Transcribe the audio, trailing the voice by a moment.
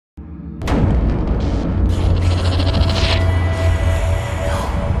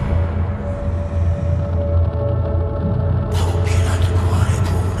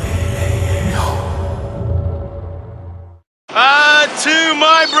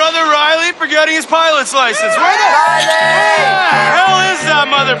brother Riley for getting his pilot's license. Where the hell is that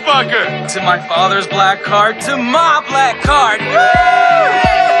motherfucker? To my father's black card, to my black card.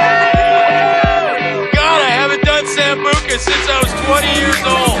 God, I haven't done Sambuca since I was 20 years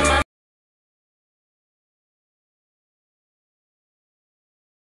old.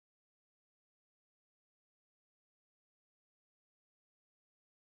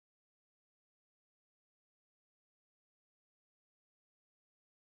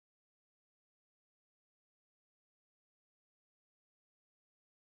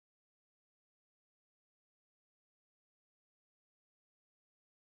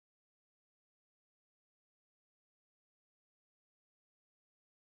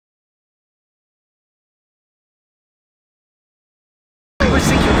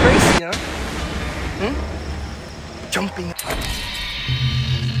 Think you're crazy, huh? Jumping.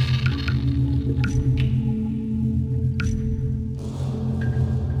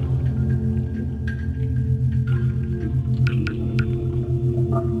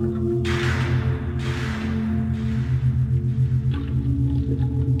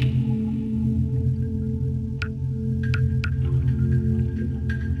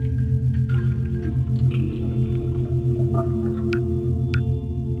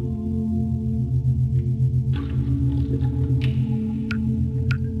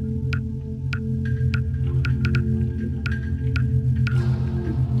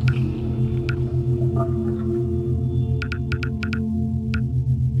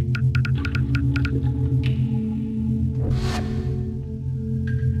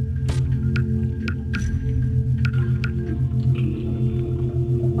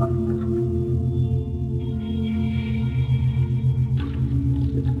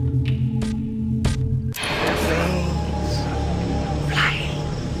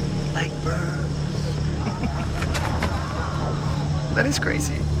 That is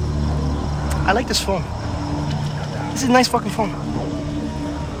crazy. I like this phone. This is a nice fucking phone.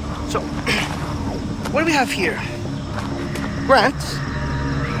 So, what do we have here? Grant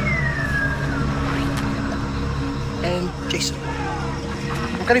and Jason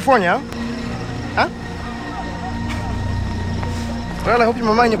from California, huh? Well, I hope your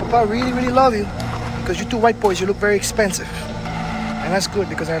mama and your papa really, really love you, because you two white boys, you look very expensive. And that's good,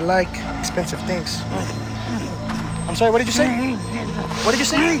 because I like expensive things. I'm sorry, what did you say? What did you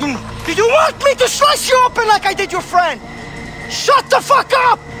say? Did you want me to slice you open like I did your friend? Shut the fuck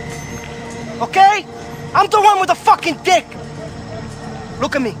up! Okay? I'm the one with the fucking dick.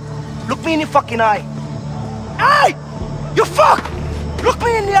 Look at me. Look me in the fucking eye. Hey! You fuck! Look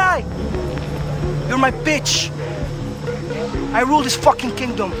me in the eye. You're my bitch. I rule this fucking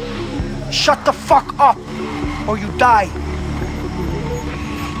kingdom. Shut the fuck up, or you die.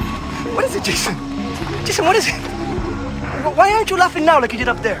 What is it, Jason? Jason, what is it? Why aren't you laughing now like you did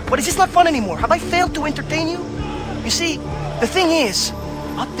up there? What, is this not fun anymore? Have I failed to entertain you? You see, the thing is,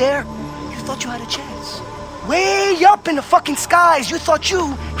 up there, you thought you had a chance. Way up in the fucking skies, you thought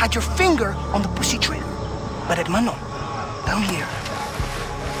you had your finger on the pussy trigger. But hermano, down here.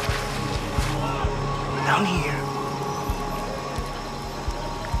 Down here.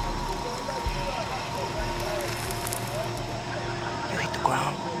 You hit the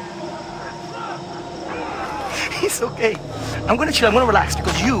ground. It's okay. I'm gonna chill, I'm gonna relax,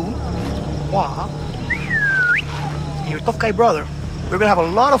 because you, Wah, and your tough guy brother, we're gonna have a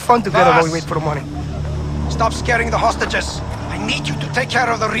lot of fun together while we wait for the money. Stop scaring the hostages. I need you to take care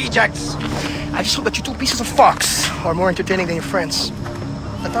of the rejects. I just hope that you two pieces of fox are more entertaining than your friends.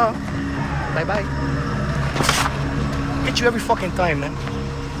 Ta-ta. Bye-bye. Get you every fucking time, man.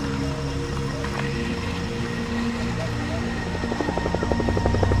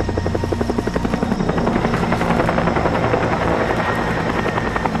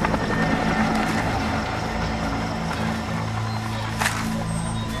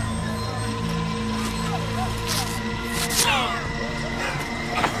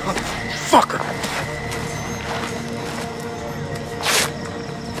 Fucker!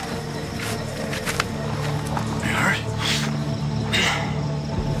 You hurt?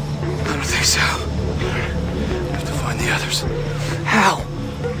 I don't think so. We have to find the others. How?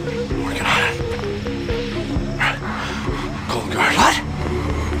 I'm working on it. Cold guard. What?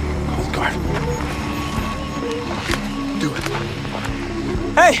 Cold guard. Do it.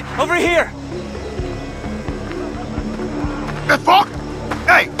 Hey, over here! The fuck?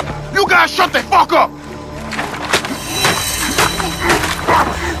 Hey! You guys shut the fuck up!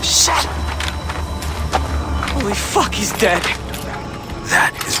 Shit! Holy fuck, he's dead.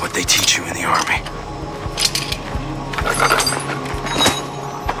 That is what they teach you in the army.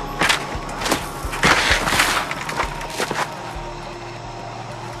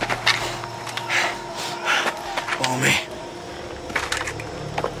 Follow me.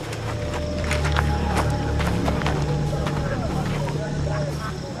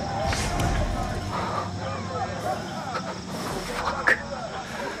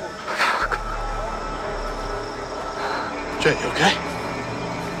 Jay, you okay?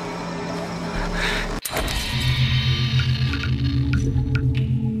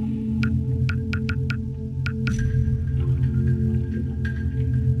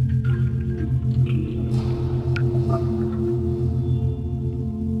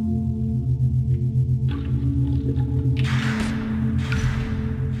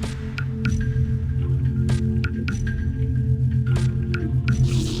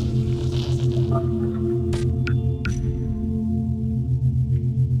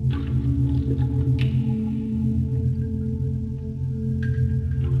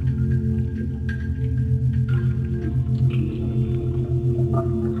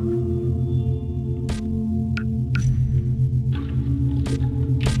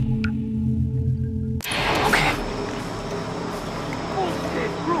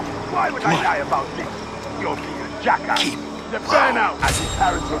 Why would I lie about this? You're being a jackass. The burnout, as his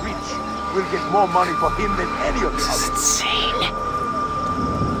parents are rich, will get more money for him than any of the others. Insane.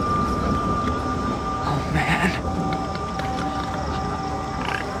 Oh, man.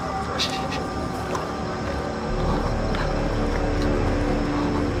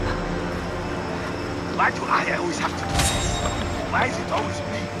 Why do I always have to do this? Why is it always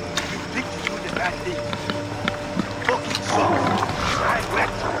me? You pick to do the bad thing. Fucking sucks. I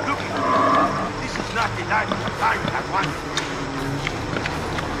went looking for you. This is not the life I wanted.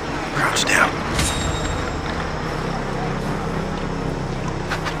 Crouch down.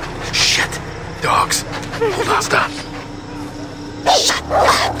 Shit! Dogs. Hold on, stop. Shut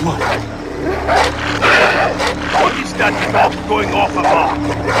up! Come on. What is that dog going off about?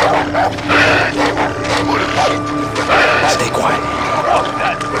 Stay quiet. Fuck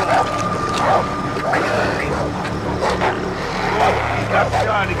that dog. He got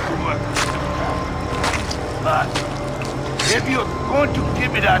starting to work. If you're going to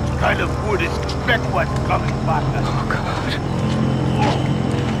give me that kind of wood, expect what's coming back. Oh, God.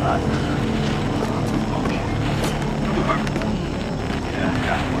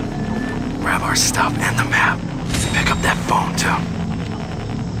 Grab our stuff and the map. Pick up that phone, too.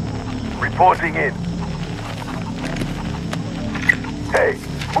 Reporting in. Hey,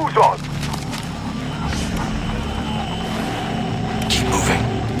 who's on? Keep moving.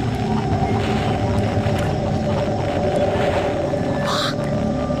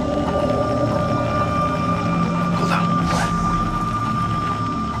 Hold on.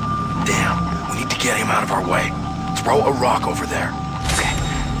 Damn, we need to get him out of our way. Throw a rock over there. Okay.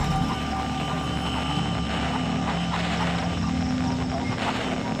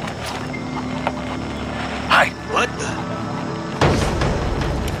 Hi. What the?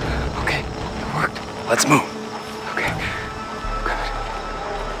 Okay, it worked. Let's move. Okay. Good.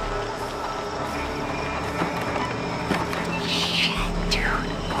 Shit, dude.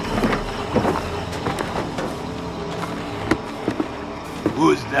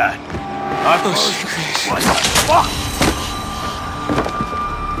 Who's that? Oh, shit. What the fuck?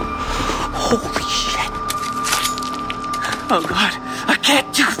 Holy shit. Oh, God. I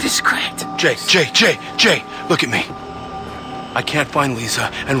can't do this, Grant. Jay, look at me. I can't find Lisa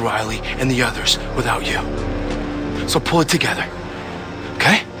and Riley and the others without you. So pull it together.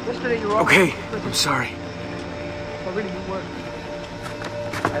 Okay? Yesterday you were Okay, I'm sorry. But really you were.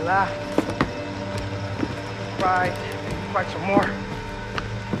 I laughed. Cried some more.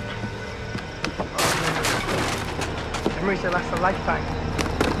 Memories that last a lifetime.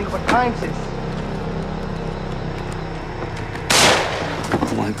 I think what times is.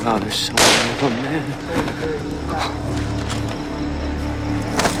 Oh, my God, there's so many of them, man.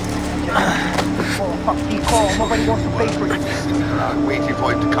 He called. Nobody wants to pay for you. Waiting for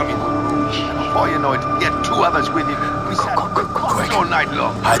him to come in. And before you know it, he had two others with him. We sat Quick. all night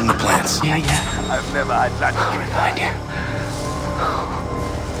long. Hide in the plants. Yeah. I've never had that. Behind you.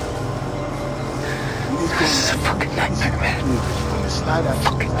 This is a fucking nightmare, man.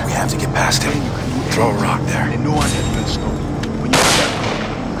 We have to get past him. Throw a rock there. And no one has been stolen. When you have that rock,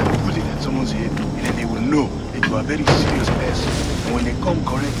 you can put it at someone's head, and then they will know that you are a very serious person. And when they come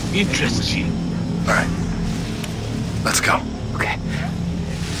correct, interest you. All right. Let's go. Okay.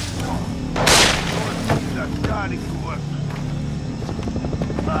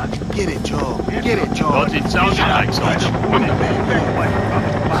 Get it, Joe. Get it, Joe. Does it sound like such?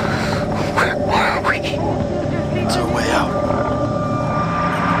 Where are we? It's our way out.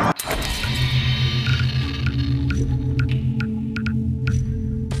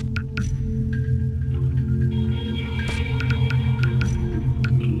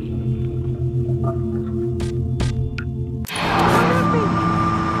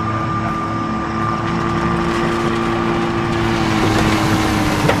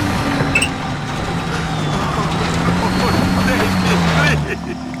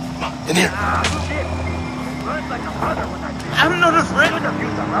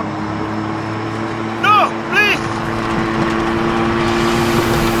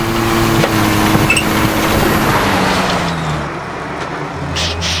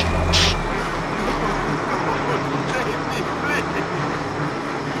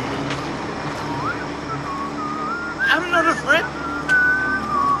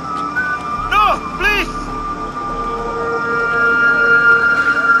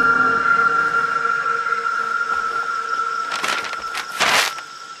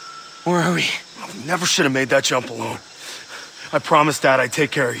 Never should have made that jump alone. I promised Dad I'd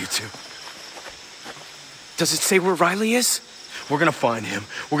take care of you two. Does it say where Riley is? We're gonna find him.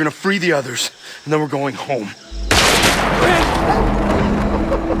 We're gonna free the others, and then we're going home.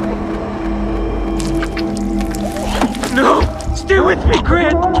 No! Stay with me,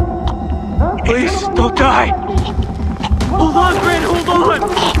 Grant! Please, don't die! Hold on, Grant, hold on!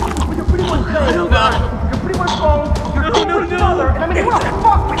 Hold on! You're pretty much home. You're No! and I mean, you wanna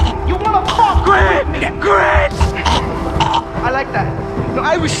fuck with me. You wanna fuck Grant! Grant! I like that. No,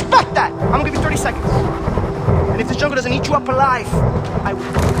 I respect that. I'm gonna give you 30 seconds. And if this jungle doesn't eat you up alive, I will.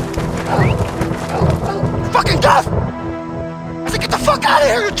 Fucking death! I said, get the fuck out of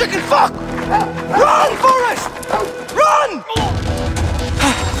here, you chicken fuck! Run, Forrest! Run!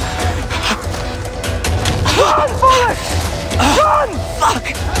 Run, Forrest! Run! Fuck!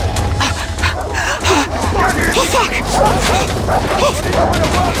 Oh, fuck!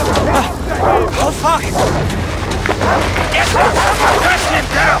 Oh, fuck! Press him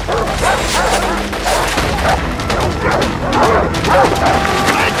down!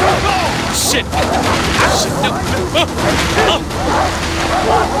 Shit! Shit, no!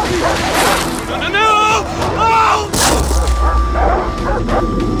 No!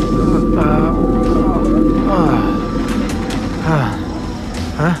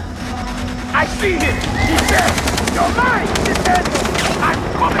 I see him! He's dead! You're mine! He's dead! I'm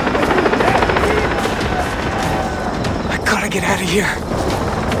coming! I gotta get out of here.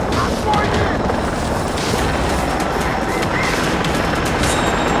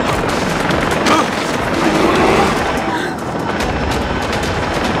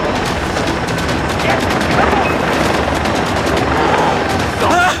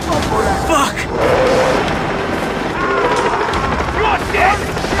 Fuck! You're dead!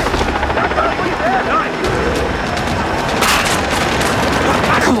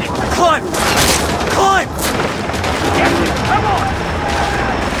 Come on, climb! Climb! Come on!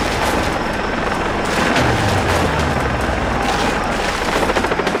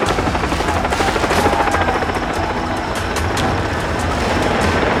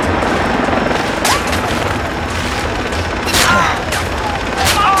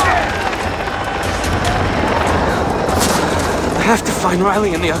 I have to find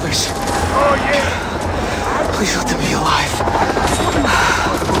Riley and the others. Oh, yeah! Please let them be alive.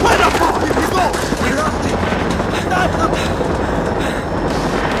 Let up! Here we go! You're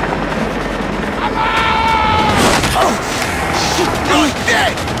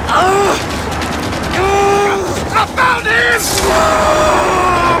dead! I found him!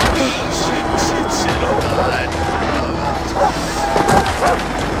 Shit, oh God.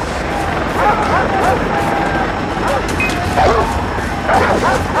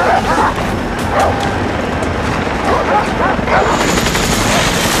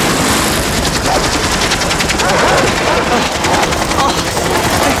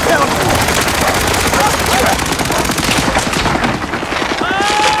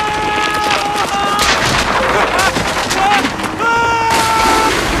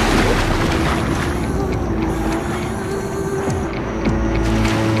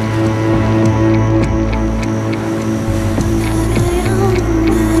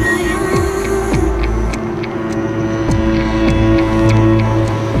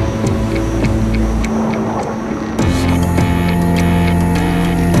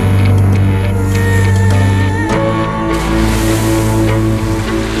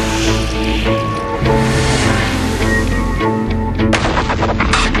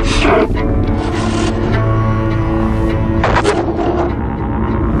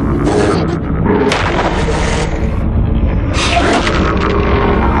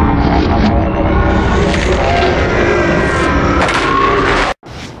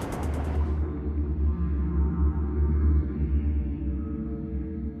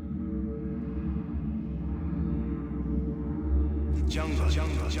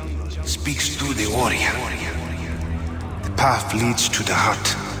 Speaks through the warrior. The path leads to the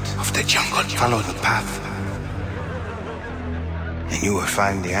heart of the jungle. Follow the path, and you will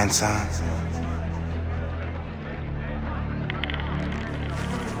find the answer.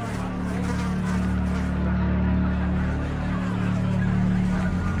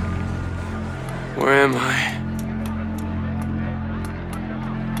 Where am I?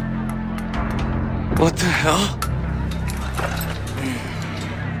 What the hell?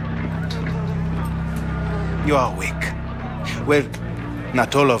 You are awake. Well,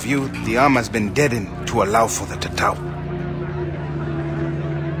 not all of you. The arm has been deadened to allow for the Tatau.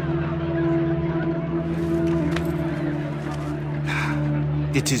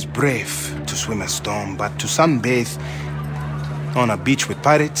 It is brave to swim a storm, but to sunbathe on a beach with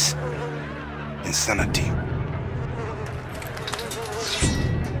pirates, insanity.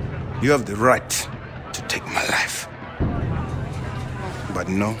 You have the right to take my life. But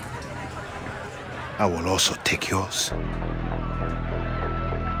no, I will also take yours.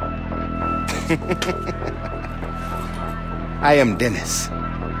 I am Dennis.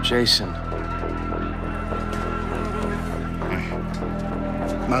 Jason.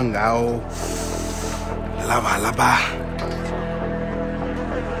 Mangao. Lava lava.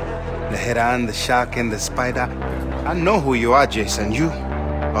 The heron, the shark, and the spider. I know who you are, Jason. You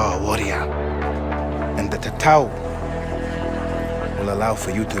are a warrior. And the Tatao will allow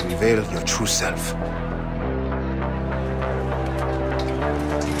for you to reveal your true self.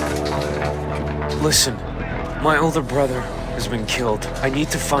 Listen, my older brother has been killed. I need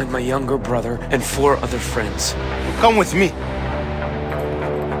to find my younger brother and 4 other friends. Come with me.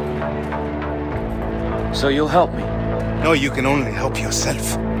 So you'll help me? No, you can only help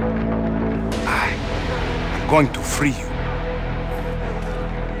yourself. I'm going to free you.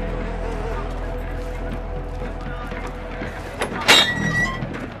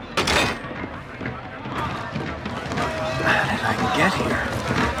 How did I get here?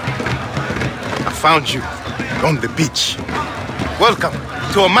 I found you on the beach. Welcome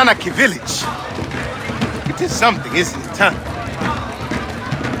to Amanaki village. It is something, isn't it, huh?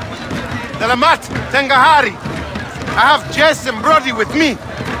 Salamat, Tengahari. I have Jason Brody with me,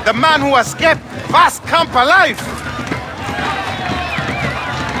 the man who escaped Vast Camp alive.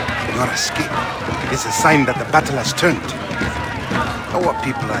 Your escape is a sign that the battle has turned. Our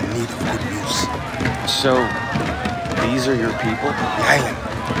people are in need of good news. So, these are your people? The island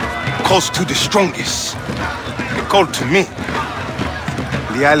calls to the strongest. They called to me.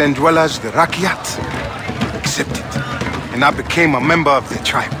 The island dwellers, the Rakyat, accepted, and I became a member of their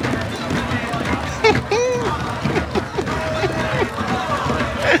tribe.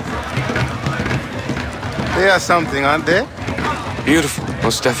 They are something, aren't they? Beautiful,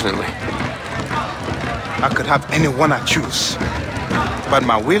 most definitely. I could have anyone I choose, but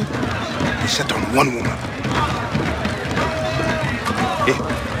my will is set on one woman. Here,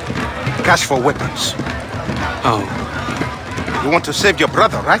 cash for weapons. Oh. You want to save your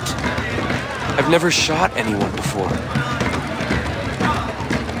brother, right? I've never shot anyone before.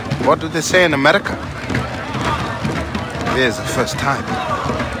 What do they say in America? There's a first time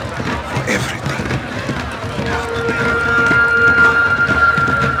for everything.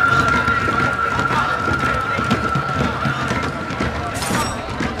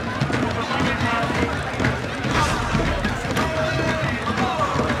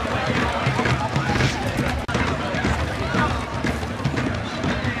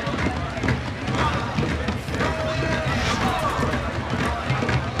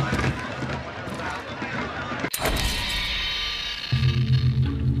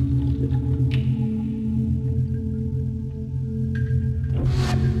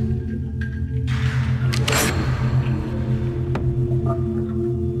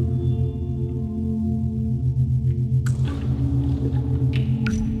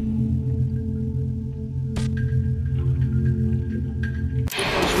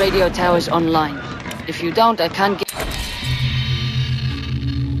 Radio towers online. If you don't, I can't get...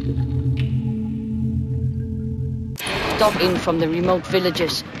 Stop in from the remote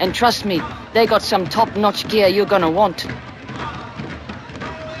villages. And trust me, they got some top-notch gear you're gonna want.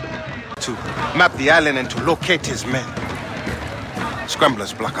 To map the island and to locate his men.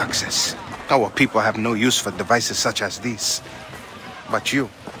 Scramblers block access. Our people have no use for devices such as these. But you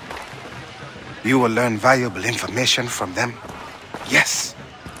will learn valuable information from them. Yes.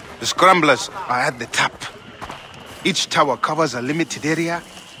 The scramblers are at the top. Each tower covers a limited area.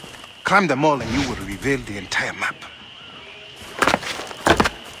 Climb them all and you will reveal the entire map.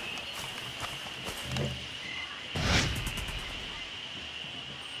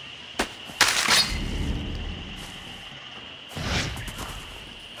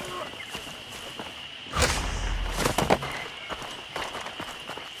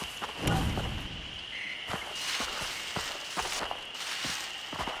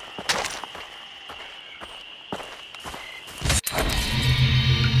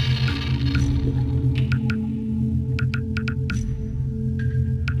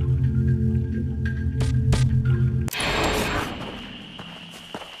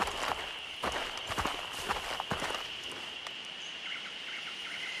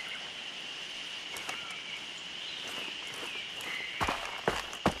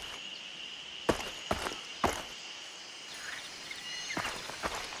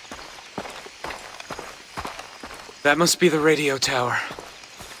 That must be the radio tower.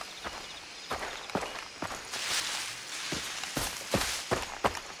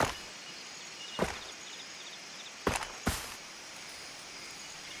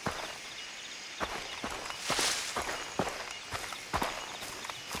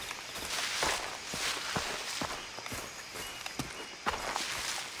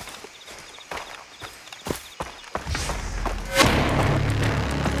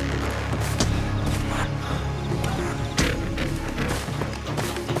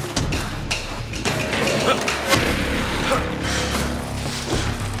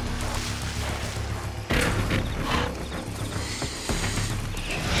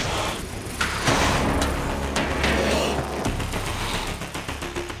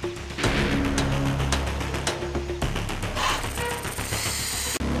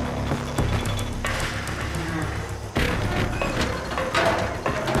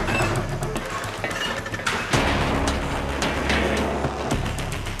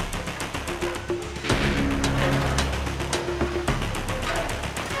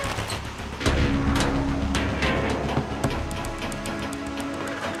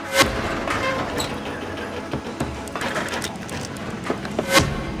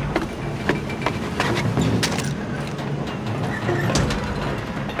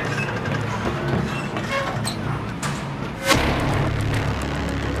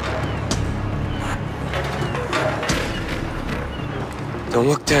 Don't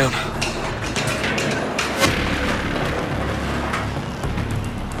look down.